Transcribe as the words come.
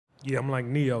Yeah, I'm like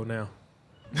Neo now.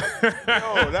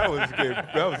 Oh, that was good.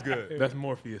 That was good. That's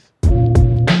Morpheus. Look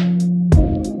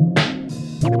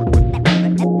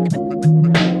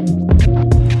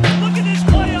at this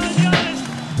play on Giannis.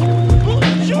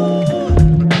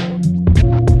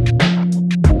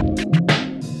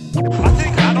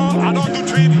 I don't do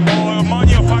trade or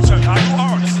money or fashion. I do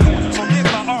arts. For me, it's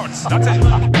about arts. That's it.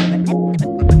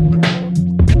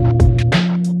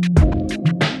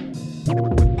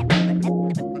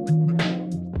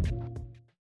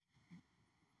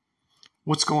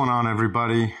 What's going on,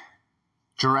 everybody?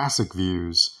 Jurassic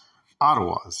Views,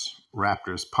 Ottawa's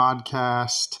Raptors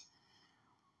podcast,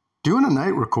 doing a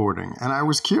night recording, and I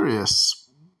was curious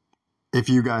if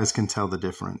you guys can tell the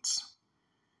difference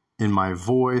in my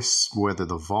voice, whether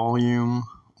the volume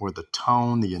or the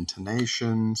tone, the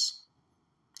intonations.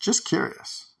 Just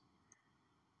curious.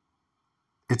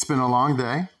 It's been a long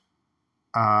day.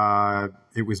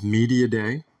 It was media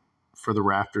day for the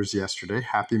Raptors yesterday.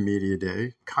 Happy media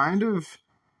day. Kind of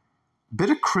bit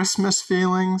of Christmas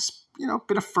feelings,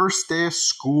 bit of first day of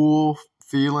school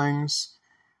feelings.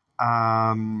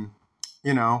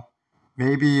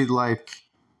 Maybe like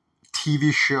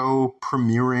TV show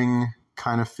premiering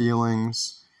kind of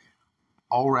feelings,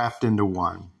 all wrapped into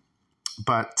one.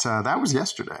 But that was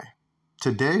yesterday.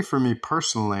 Today, for me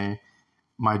personally,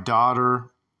 my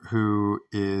daughter, who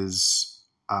is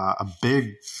a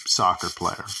big soccer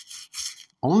player,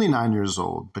 only 9 years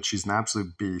old, but she's an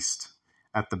absolute beast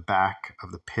at the back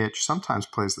of the pitch, sometimes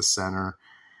plays the center.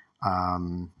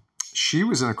 She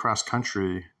was in a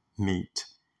cross-country meet,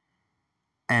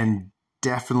 and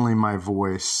definitely my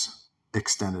voice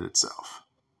extended itself.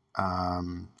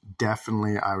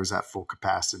 Definitely I was at full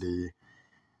capacity,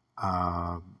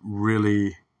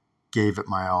 really gave it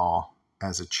my all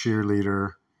as a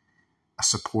cheerleader, a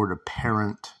supportive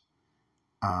parent.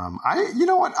 I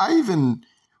even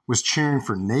was cheering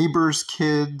for neighbors'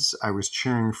 kids. I was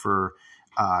cheering for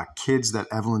kids that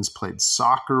Evelyn's played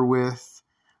soccer with.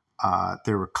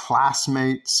 There were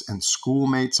classmates and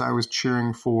schoolmates I was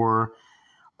cheering for.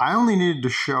 I only needed to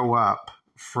show up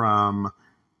from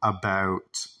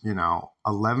about,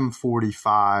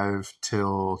 11:45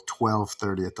 till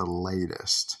 12:30 at the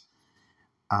latest.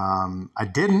 I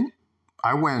didn't.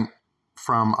 I went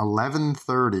from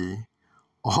 11:30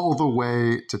 all the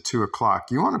way to 2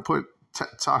 o'clock. You want to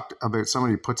talk about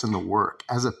somebody who puts in the work.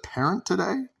 As a parent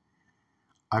today,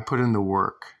 I put in the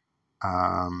work.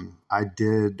 I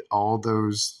did all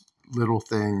those little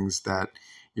things that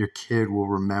your kid will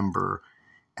remember,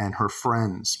 and her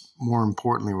friends, more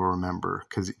importantly, will remember,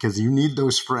 because you need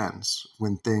those friends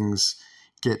when things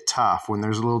get tough, when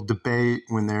there's a little debate,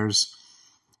 when there's,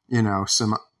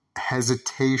 some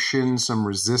hesitation, some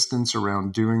resistance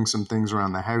around doing some things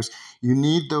around the house. You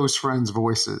need those friends'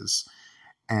 voices.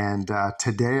 And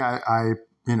today I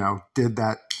did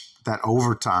that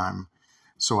overtime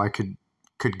so I could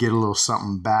get a little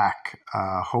something back.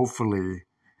 Hopefully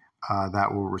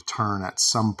that will return at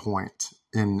some point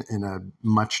in a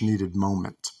much needed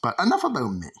moment. But enough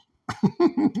about me.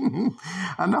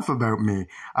 Enough about me.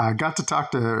 I got to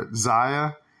talk to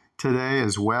Zaya today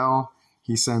as well.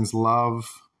 He sends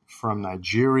love from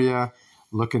Nigeria.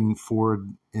 Looking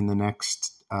forward in the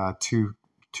next 2-3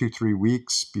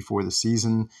 weeks before the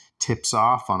season tips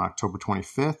off on October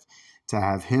 25th to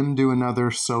have him do another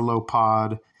solo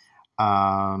pod.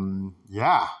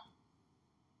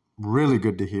 Really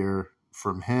good to hear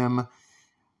from him.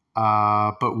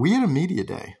 But we had a media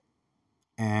day,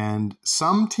 and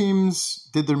some teams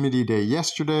did their media day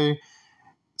yesterday.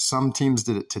 Some teams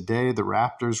did it today. The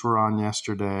Raptors were on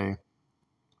yesterday.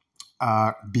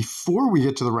 Before we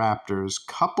get to the Raptors,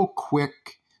 couple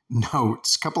quick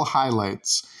notes, couple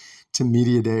highlights to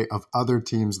media day of other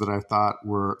teams that I thought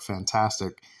were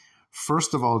fantastic.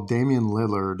 First of all, Damian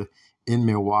Lillard in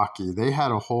Milwaukee. They had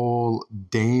a whole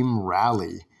Dame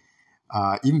rally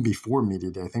even before media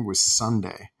day. I think it was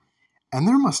Sunday. And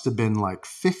there must have been like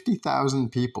 50,000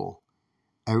 people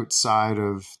outside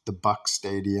of the Bucks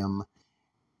Stadium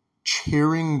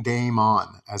cheering Dame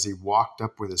on as he walked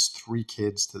up with his 3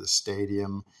 kids to the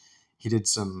stadium. He did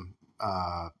some,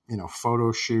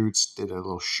 photo shoots, did a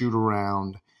little shoot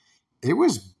around. It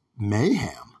was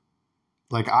mayhem.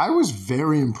 Like, I was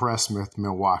very impressed with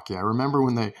Milwaukee. I remember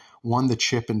when they won the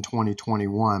chip in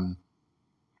 2021,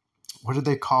 what did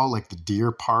they call, like the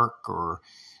Deer Park or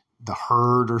the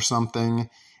Herd or something,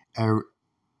 out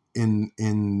in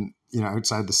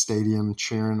outside the stadium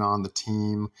cheering on the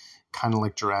team, kind of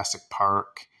like Jurassic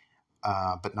Park,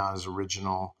 but not as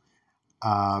original.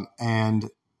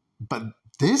 But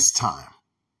this time,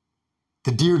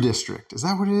 the Deer District, is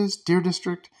that what it is? Deer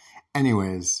District?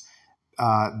 Anyways,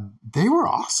 they were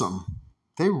awesome.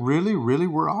 They really, really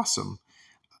were awesome,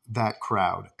 that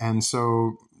crowd. And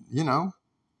so,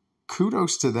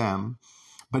 kudos to them.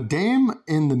 But Dame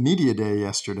in the media day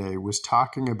yesterday was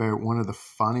talking about one of the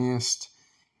funniest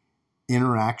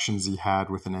interactions he had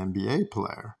with an NBA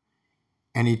player.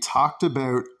 And he talked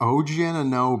about OG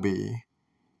Anunoby,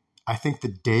 I think the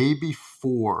day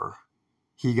before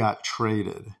he got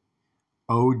traded.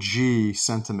 OG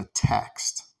sent him a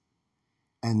text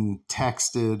and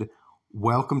texted,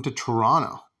 "Welcome to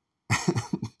Toronto."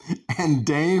 And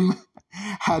Dame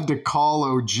had to call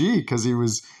OG because he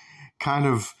was kind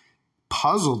of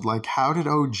puzzled, like, how did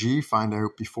OG find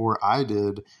out before I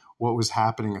did what was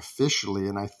happening officially?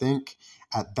 And I think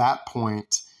at that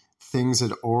point, things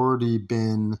had already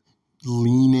been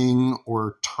leaning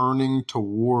or turning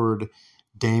toward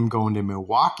Dame going to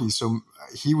Milwaukee. So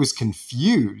he was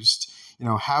confused.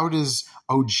 How does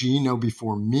OG know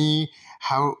before me?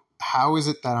 How is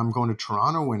it that I'm going to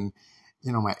Toronto when,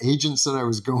 my agent said I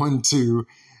was going to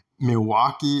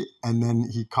Milwaukee? And then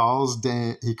he calls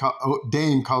Dame,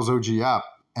 Dame calls OG up,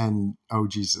 and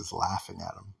OG's just laughing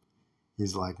at him.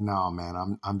 He's like, "No,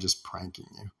 man, I'm just pranking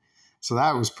you." So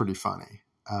that was pretty funny.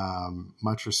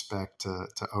 Much respect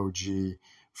to OG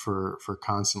for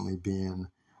constantly being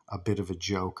a bit of a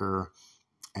joker,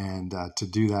 and to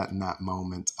do that in that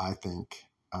moment, I think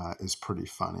is pretty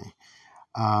funny.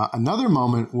 Another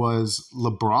moment was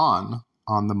LeBron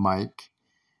on the mic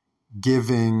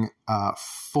giving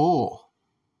full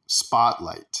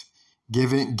spotlight,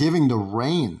 giving the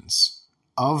reins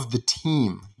of the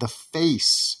team, the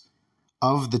face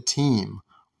of the team,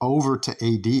 over to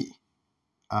AD,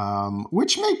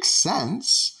 which makes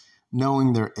sense,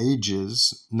 knowing their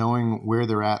ages, knowing where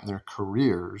they're at in their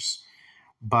careers.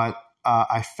 But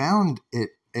I found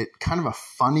it kind of a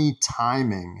funny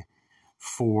timing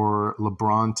for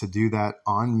LeBron to do that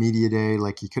on media day.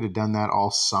 Like, he could have done that all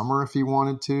summer if he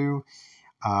wanted to.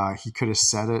 He could have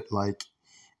said it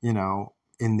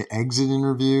in the exit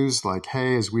interviews, like,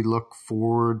 "Hey, as we look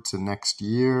forward to next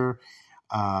year,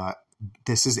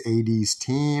 this is AD's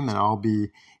team, and I'll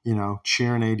be,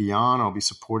 cheering AD on. I'll be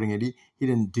supporting AD." He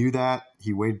didn't do that.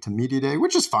 He waited to media day,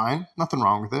 which is fine. Nothing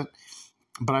wrong with it.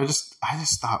 But I just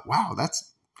thought, wow,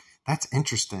 that's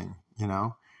interesting.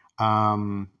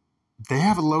 They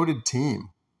have a loaded team.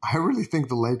 I really think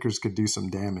the Lakers could do some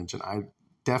damage, and I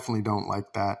definitely don't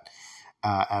like that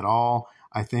at all.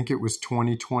 I think it was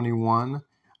 2021.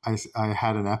 I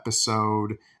had an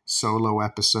solo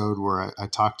episode, where I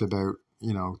talked about,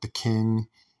 the king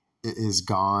is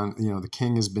gone. The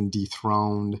king has been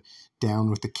dethroned. Down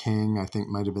with the king, I think,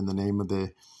 might have been the name of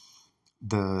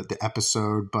the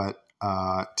episode. But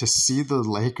to see the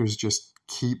Lakers just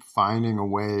keep finding a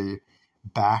way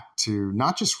back to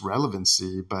not just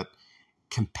relevancy, but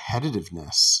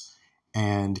competitiveness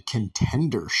and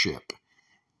contendership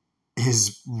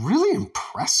is really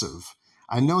impressive.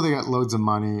 I know they got loads of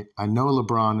money. I know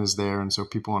LeBron is there, and so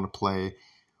people want to play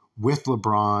with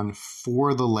LeBron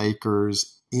for the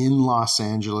Lakers in Los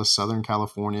Angeles, Southern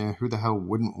California. Who the hell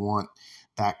wouldn't want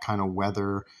that kind of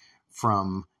weather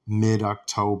from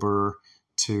mid-October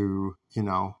to,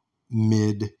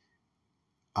 mid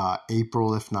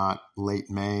April, if not late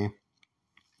May?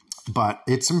 But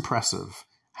it's impressive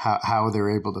how they're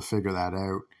able to figure that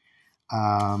out.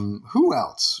 Who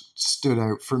else stood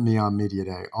out for me on media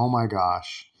day? Oh my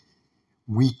gosh.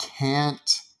 We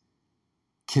can't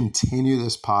continue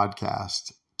this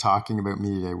podcast talking about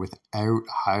media day without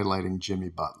highlighting Jimmy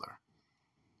Butler.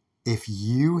 If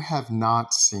you have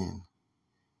not seen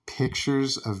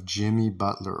pictures of Jimmy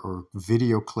Butler or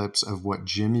video clips of what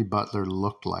Jimmy Butler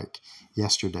looked like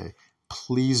yesterday,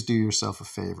 please do yourself a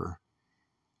favor.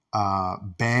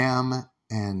 Bam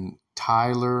and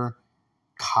Tyler,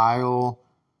 Kyle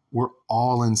were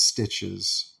all in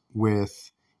stitches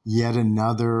with yet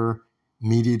another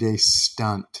media day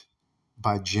stunt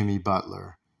by Jimmy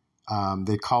Butler.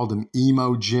 They called him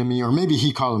Emo Jimmy, or maybe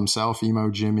he called himself Emo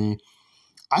Jimmy.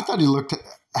 I thought he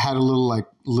had a little like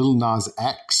Lil Nas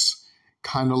X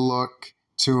kind of look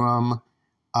to him.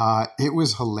 It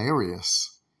was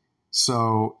hilarious.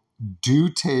 So do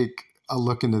take a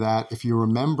look into that. If you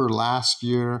remember last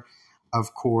year,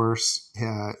 of course,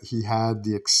 he had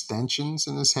the extensions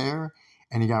in his hair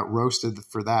and he got roasted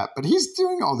for that. But he's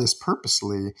doing all this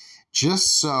purposely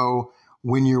just so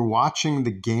when you're watching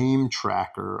the game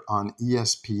tracker on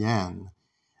ESPN,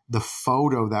 the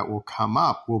photo that will come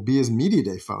up will be his media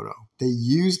day photo. They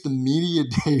used the media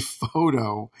day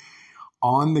photo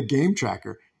on the game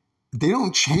tracker. They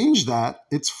don't change that.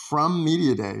 It's from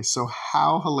media day. So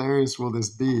how hilarious will this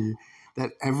be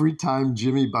that every time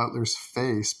Jimmy Butler's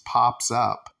face pops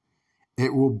up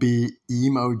it will be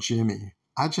Emo Jimmy.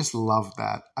 I just love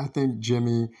that. I think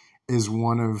Jimmy is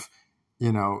one of,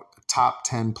 top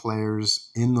 10 players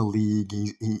in the league.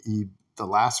 He the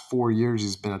last 4 years,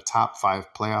 he's been a top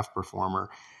 5 playoff performer,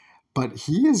 but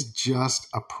he is just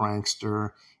a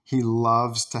prankster. He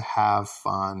loves to have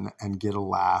fun and get a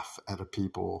laugh out of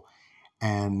people.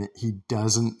 And he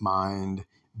doesn't mind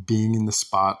being in the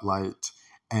spotlight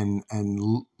and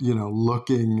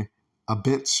looking a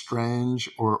bit strange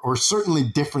or certainly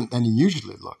different than he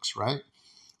usually looks, right?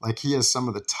 Like he has some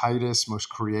of the tightest, most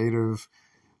creative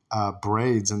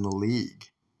braids in the league.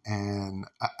 And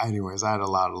anyways, I had a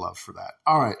lot of love for that.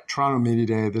 All right, Toronto Media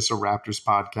Day. This is a Raptors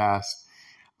podcast.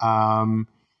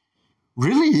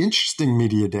 Really interesting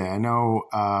media day. I know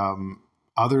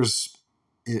others,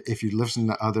 if you listen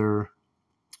to other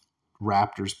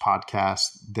Raptors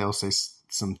podcasts, they'll say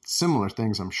some similar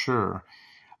things, I'm sure.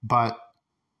 But,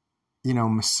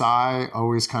 Masai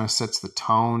always kind of sets the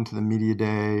tone to the media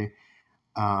day.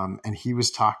 And he was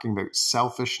talking about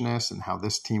selfishness and how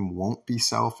this team won't be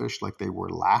selfish like they were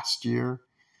last year.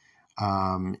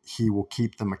 He will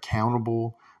keep them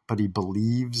accountable, but he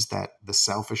believes that the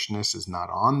selfishness is not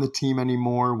on the team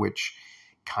anymore, which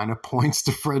kind of points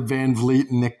to Fred VanVleet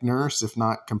and Nick Nurse, if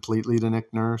not completely to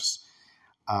Nick Nurse.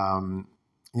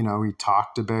 He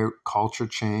talked about culture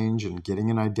change and getting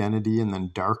an identity, and then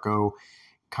Darko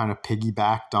kind of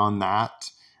piggybacked on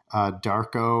that.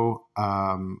 Darko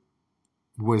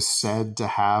was said to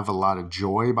have a lot of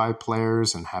joy by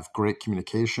players and have great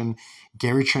communication.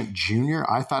 Gary Trent Jr.,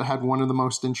 I thought, had one of the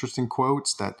most interesting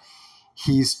quotes, that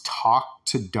he's talked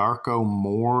to Darko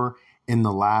more in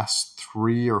the last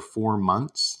 3 or 4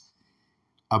 months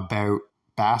about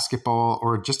basketball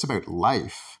or just about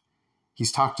life.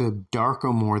 He's talked to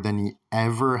Darko more than he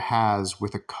ever has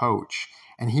with a coach.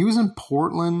 And he was in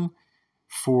Portland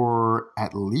for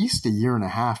at least a year and a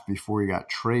half before he got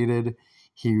traded.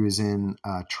 He was in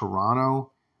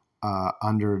Toronto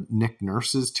under Nick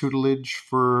Nurse's tutelage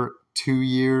for 2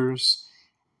 years.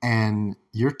 And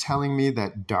you're telling me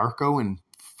that Darko in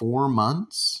 4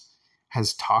 months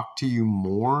has talked to you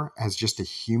more as just a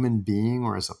human being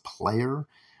or as a player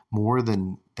more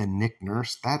than Nick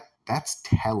Nurse? That's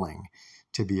telling,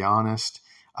 to be honest.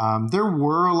 There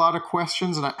were a lot of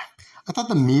questions, and I thought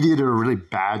the media did a really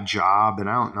bad job, and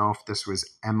I don't know if this was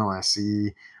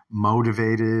MLSE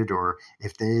motivated or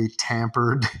if they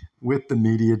tampered with the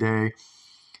media day,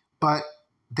 but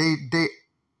they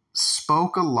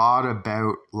spoke a lot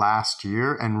about last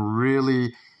year and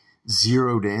really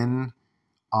zeroed in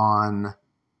on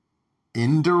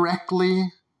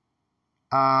indirectly,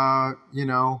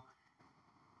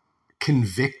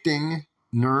 convicting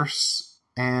Nurse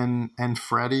and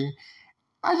Freddie.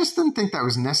 I just didn't think that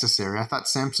was necessary. I thought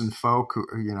Samson Folk, who,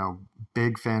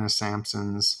 big fan of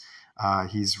Samson's.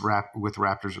 He's with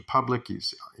Raptors Republic.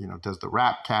 He's, does the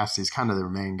Rapcast. He's kind of their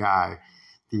main guy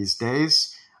these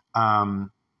days. I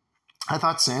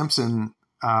thought Samson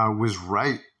was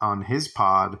right on his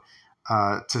pod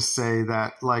to say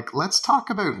that, let's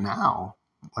talk about now.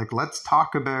 Let's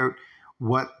talk about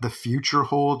what the future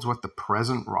holds, what the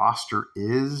present roster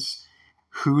is,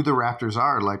 who the Raptors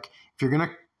are. If you're going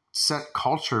to set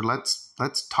culture, let's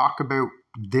talk about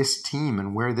this team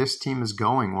and where this team is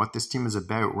going, what this team is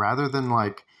about, rather than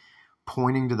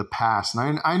pointing to the past.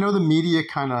 And I know the media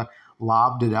kind of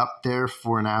lobbed it up there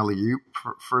for an alley-oop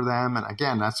for them. And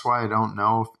again, that's why I don't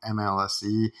know if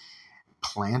MLSE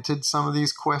planted some of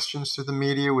these questions to the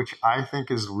media, which I think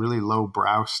is really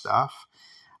lowbrow stuff.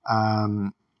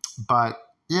 But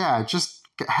yeah, it just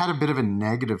had a bit of a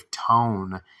negative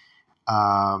tone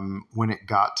when it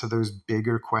got to those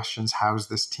bigger questions. How's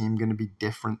this team going to be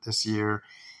different this year?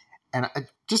 And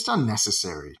just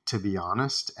unnecessary, to be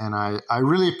honest. And I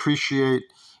really appreciate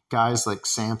guys like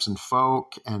Samson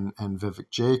Folk and Vivek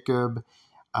Jacob,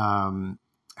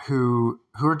 who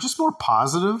are just more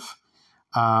positive.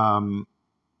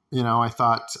 I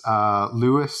thought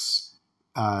Louis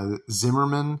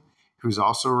Zimmerman, who's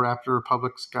also a Raptor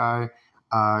Republic's guy,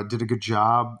 did a good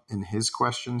job in his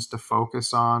questions to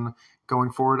focus on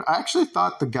going forward. I actually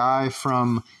thought the guy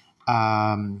from,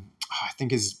 I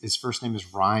think his first name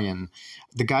is Ryan,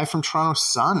 the guy from Toronto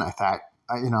Sun, I thought,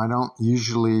 I don't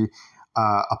usually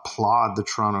applaud the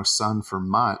Toronto Sun for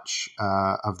much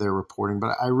of their reporting,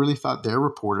 but I really thought their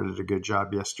reporter did a good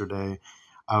job yesterday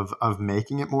of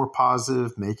making it more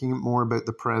positive, making it more about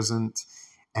the present,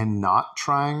 and not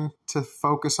trying to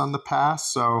focus on the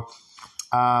past. So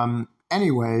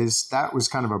anyways, that was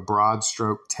kind of a broad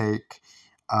stroke take.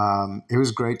 It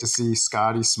was great to see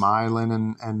Scotty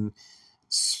smiling and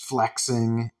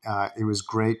flexing. It was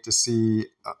great to see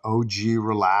OG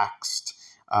relaxed.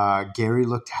 Gary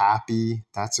looked happy.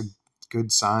 That's a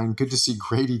good sign. Good to see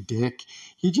Grady Dick.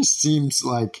 He just seems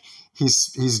like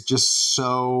he's just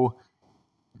so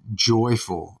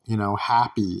joyful,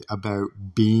 happy about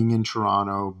being in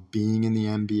Toronto, being in the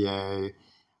NBA.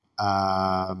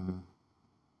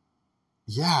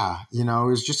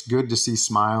 It was just good to see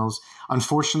smiles.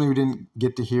 Unfortunately, we didn't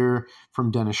get to hear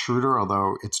from Dennis Schroeder,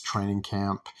 although it's training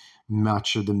camp.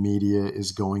 Much of the media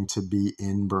is going to be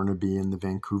in Burnaby in the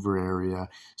Vancouver area.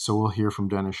 So we'll hear from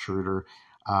Dennis Schroeder.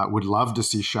 Would love to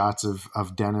see shots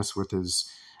of Dennis with his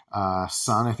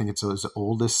son. I think it's his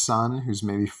oldest son, who's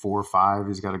maybe 4 or 5.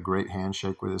 He's got a great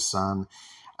handshake with his son.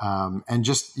 And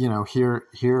just,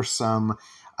 hear some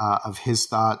of his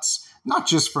thoughts, not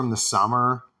just from the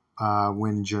summer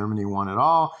when Germany won it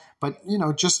all, but,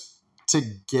 just to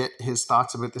get his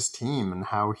thoughts about this team and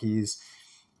how he's,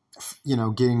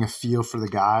 getting a feel for the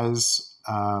guys.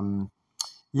 I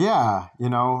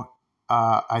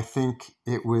think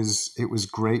it was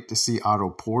great to see Otto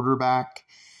Porter back.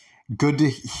 Good to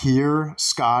hear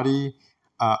Scotty,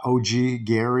 OG,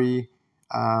 Gary,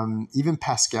 even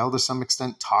Pascal to some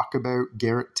extent talk about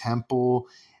Garrett Temple,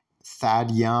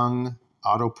 Thad Young,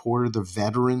 Otto Porter, the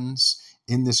veterans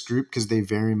in this group, because they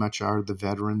very much are the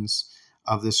veterans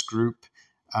of this group.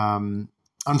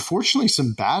 Unfortunately,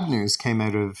 some bad news came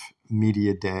out of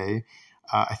Media Day.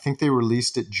 I think they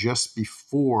released it just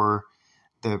before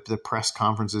the press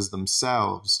conferences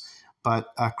themselves.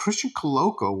 But Christian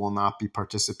Coloco will not be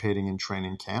participating in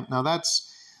training camp. Now,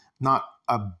 that's not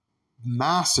a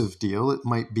massive deal. It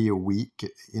might be a week,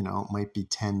 it might be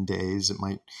 10 days. It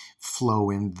might flow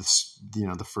into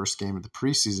the first game of the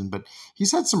preseason. But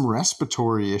he's had some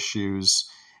respiratory issues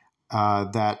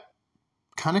that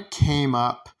kind of came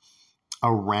up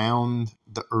around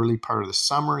the early part of the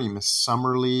summer. He missed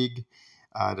summer league.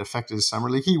 It affected his summer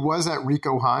league. He was at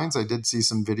Rico Hines. I did see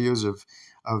some videos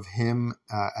of him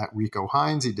at Rico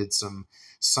Hines. He did some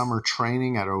summer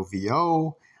training at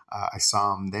OVO. I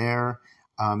saw him there.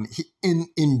 He,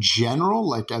 in general,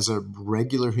 like as a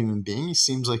regular human being, he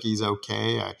seems like he's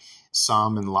okay. I saw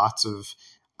him in lots of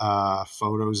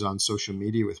photos on social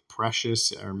media with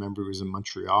Precious. I remember he was in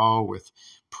Montreal with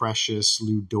Precious,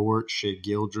 Lou Dort, Shea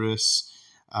Gildress,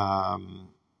 and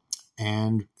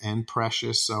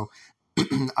Precious. So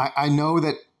I know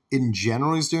that in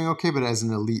general he's doing okay, but as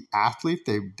an elite athlete,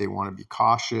 they want to be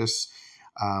cautious.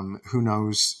 Who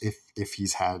knows if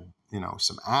he's had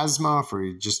some asthma,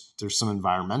 or there's some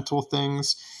environmental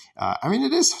things.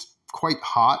 It is quite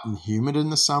hot and humid in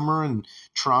the summer in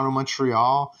Toronto,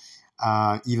 Montreal,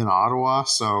 even Ottawa.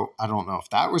 So I don't know if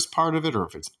that was part of it, or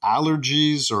if it's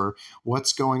allergies, or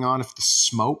what's going on, if the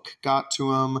smoke got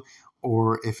to him,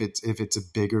 or if it's a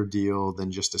bigger deal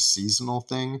than just a seasonal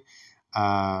thing.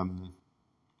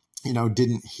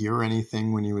 Didn't hear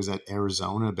anything when he was at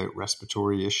Arizona about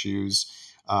respiratory issues,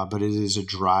 but it is a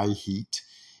dry heat,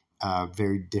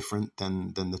 very different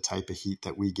than the type of heat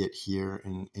that we get here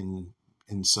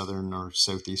in southern or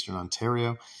southeastern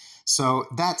Ontario. So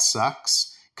that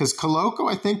sucks, because Coloco,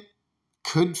 I think,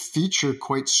 could feature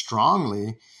quite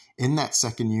strongly in that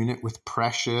second unit with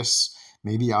Precious,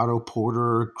 maybe Otto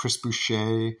Porter, Chris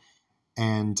Boucher,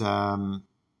 and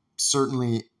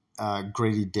certainly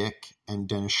Grady Dick and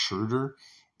Dennis Schroeder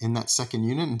in that second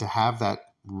unit, and to have that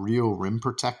real rim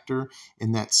protector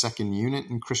in that second unit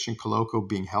and Christian Coloco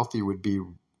being healthy would be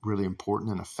really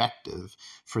important and effective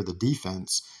for the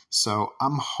defense. So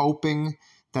I'm hoping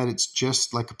that it's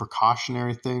just like a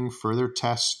precautionary thing, further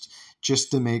test,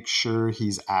 just to make sure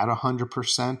he's at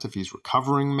 100%. If he's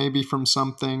recovering maybe from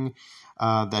something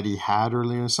that he had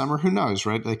earlier in the summer, who knows,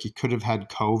 right? Like, he could have had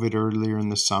COVID earlier in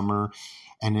the summer,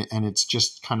 and it's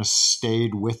just kind of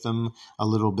stayed with him a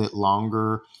little bit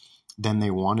longer than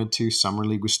they wanted to. Summer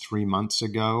League was 3 months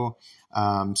ago.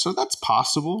 So that's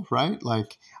possible, right?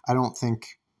 Like, I don't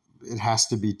think it has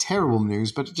to be terrible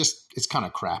news, but it's kind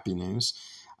of crappy news.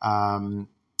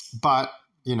 But,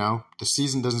 the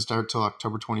season doesn't start till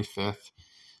October 25th.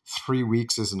 3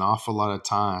 weeks is an awful lot of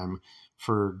time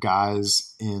for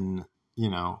guys in,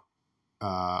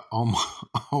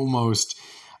 almost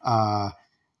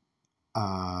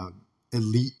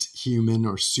elite human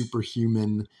or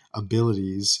superhuman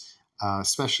abilities,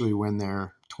 especially when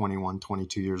they're 21,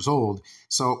 22 years old.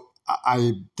 So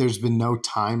there's been no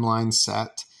timeline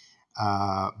set,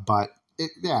 but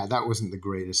that wasn't the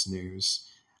greatest news.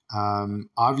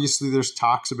 Obviously, there's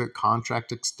talks about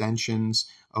contract extensions.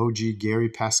 OG, Gary,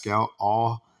 Pascal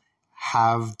all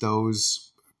have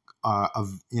those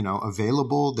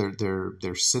available.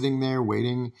 They're sitting there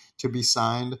waiting to be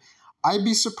signed. I'd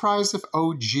be surprised if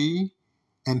OG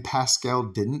and Pascal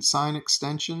didn't sign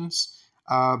extensions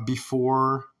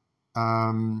before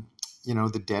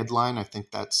the deadline. I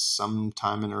think that's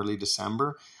sometime in early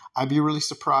December. I'd be really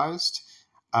surprised.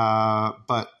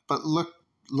 But look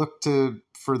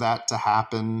for that to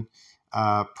happen.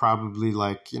 Probably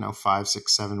 5,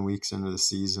 6, 7 weeks into the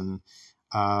season.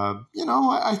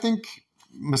 I think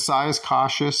Masai's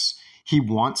cautious. He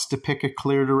wants to pick a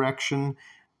clear direction,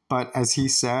 but as he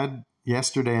said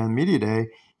yesterday on Media Day,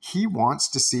 he wants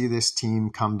to see this team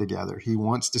come together. He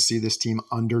wants to see this team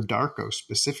under Darko,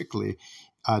 specifically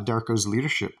Darko's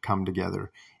leadership, come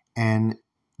together. And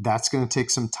that's going to take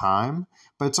some time,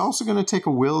 but it's also going to take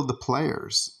a will of the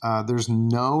players. There's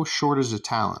no shortage of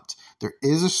talent. There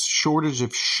is a shortage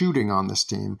of shooting on this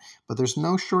team, but there's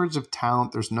no shortage of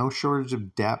talent. There's no shortage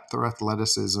of depth or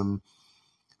athleticism.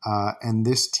 And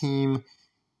this team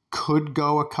could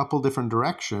go a couple different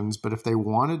directions, but if they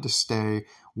wanted to stay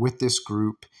with this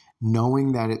group,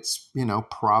 knowing that it's,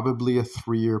 probably a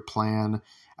 3-year plan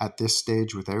at this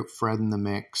stage without Fred in the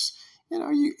mix,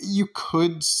 you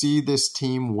could see this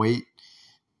team wait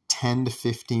 10 to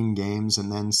 15 games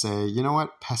and then say, you know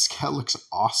what, Pascal looks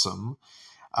awesome.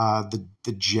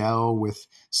 The gel with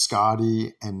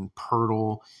Scotty and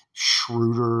Pirtle,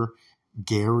 Schroeder,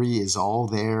 Gary is all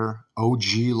there.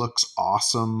 OG looks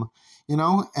awesome,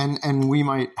 and we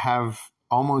might have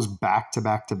almost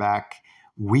back-to-back-to-back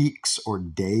weeks or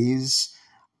days,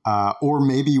 or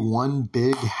maybe one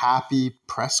big happy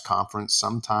press conference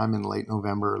sometime in late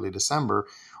November, early December,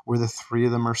 where the three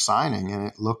of them are signing, and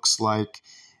it looks like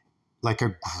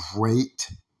a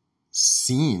great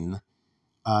scene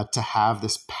to have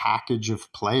this package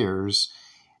of players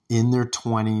in their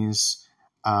 20s,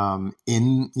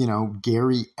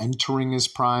 Gary entering his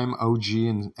prime, OG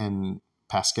and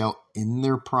Pascal in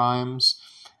their primes,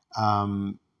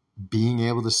 being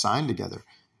able to sign together.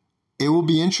 It will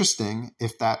be interesting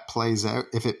if that plays out,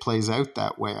 if it plays out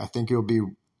that way. I think it'll be,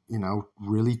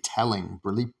 really telling,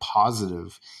 really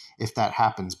positive if that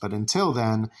happens. But until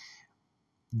then,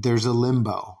 there's a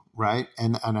limbo, right?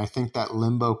 And I think that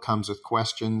limbo comes with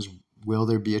questions. Will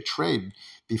there be a trade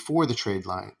before the trade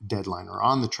deadline or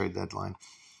on the trade deadline?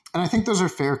 And I think those are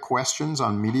fair questions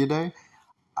on Media Day.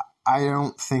 I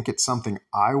don't think it's something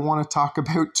I want to talk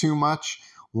about too much.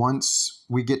 Once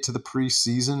we get to the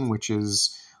preseason, which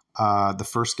is the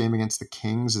first game against the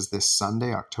Kings is this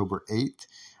Sunday, October 8th,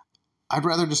 I'd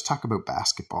rather just talk about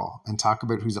basketball and talk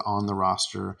about who's on the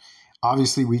roster.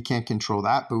 Obviously, we can't control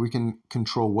that, but we can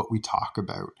control what we talk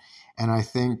about. And I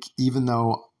think even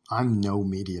though I'm no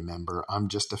media member, I'm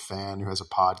just a fan who has a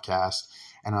podcast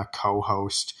and a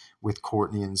co-host with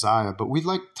Courtney and Zaya, but we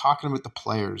like talking about the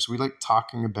players. We like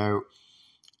talking about,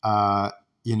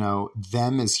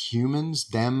 them as humans,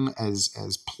 them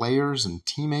as players and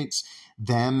teammates,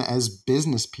 them as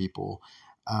business people.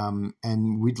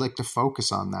 And we'd like to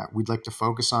focus on that. We'd like to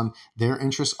focus on their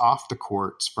interests off the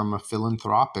courts from a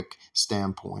philanthropic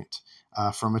standpoint,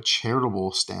 from a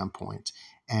charitable standpoint.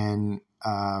 And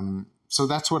so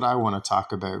that's what I want to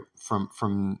talk about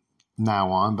from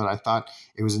now on. But I thought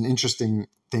it was an interesting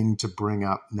thing to bring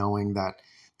up, knowing that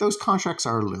those contracts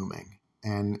are looming.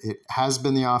 And it has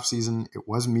been the offseason. It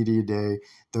was Media Day.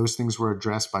 Those things were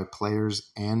addressed by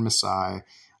players and Masai.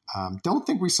 Don't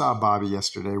think we saw Bobby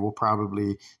yesterday. We'll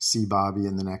probably see Bobby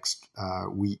in the next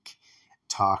week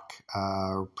talk,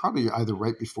 probably either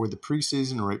right before the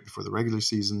preseason or right before the regular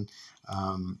season.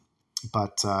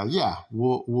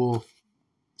 We'll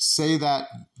say that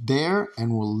there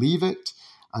and we'll leave it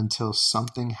until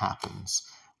something happens.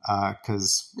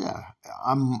 Because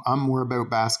I'm more about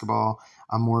basketball.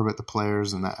 I'm more about the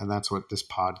players, and that's what this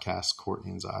podcast,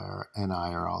 Courtney and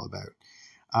I are all about.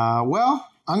 Well,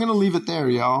 I'm going to leave it there,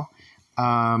 y'all.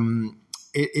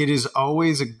 It is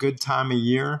always a good time of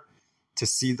year to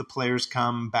see the players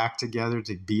come back together,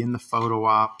 to be in the photo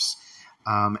ops.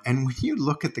 And when you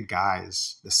look at the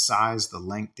guys, the size, the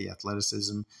length, the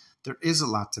athleticism, there is a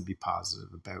lot to be positive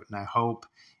about. And I hope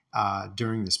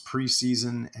during this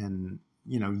preseason and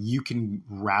you can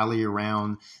rally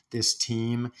around this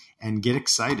team and get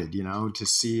excited, to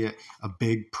see a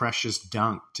big, precious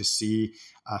dunk, to see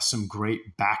some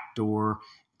great backdoor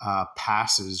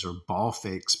passes or ball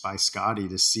fakes by Scotty,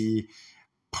 to see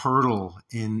Pirtle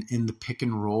in the pick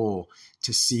and roll,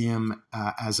 to see him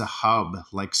as a hub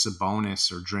like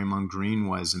Sabonis or Draymond Green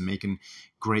was and making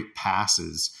great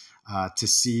passes, to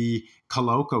see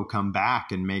Koloko come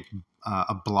back and make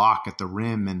a block at the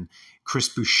rim and Chris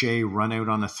Boucher run out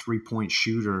on a 3-point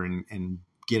shooter and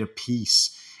get a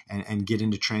piece and get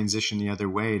into transition the other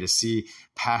way, to see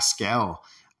Pascal,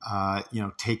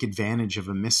 take advantage of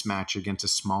a mismatch against a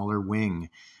smaller wing,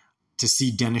 to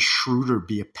see Dennis Schroeder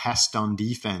be a pest on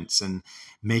defense and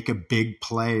make a big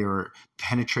play or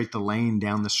penetrate the lane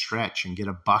down the stretch and get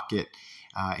a bucket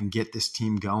and get this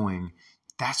team going.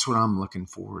 That's what I'm looking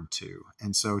forward to.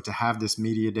 And so to have this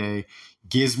media day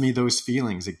gives me those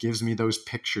feelings. It gives me those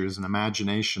pictures and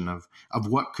imagination of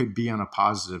what could be on a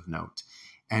positive note.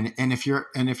 And if you're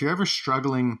ever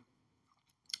struggling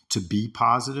to be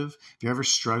positive, if you're ever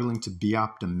struggling to be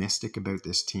optimistic about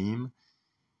this team,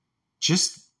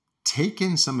 just take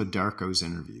in some of Darko's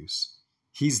interviews.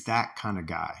 He's that kind of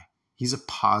guy. He's a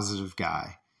positive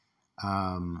guy.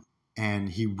 And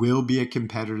he will be a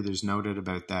competitor. There's no doubt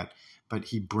about that. But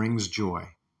he brings joy,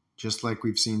 just like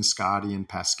we've seen Scotty and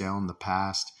Pascal in the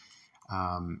past.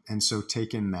 And so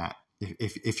take in that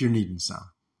if you're needing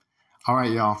some. All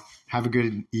right, y'all. Have a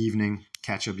good evening.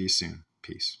 Catch up with you soon.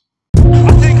 Peace.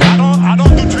 I think I don't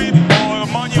do dream or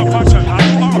money or passion. I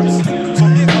do arts. So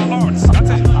these are arts.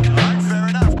 That's it.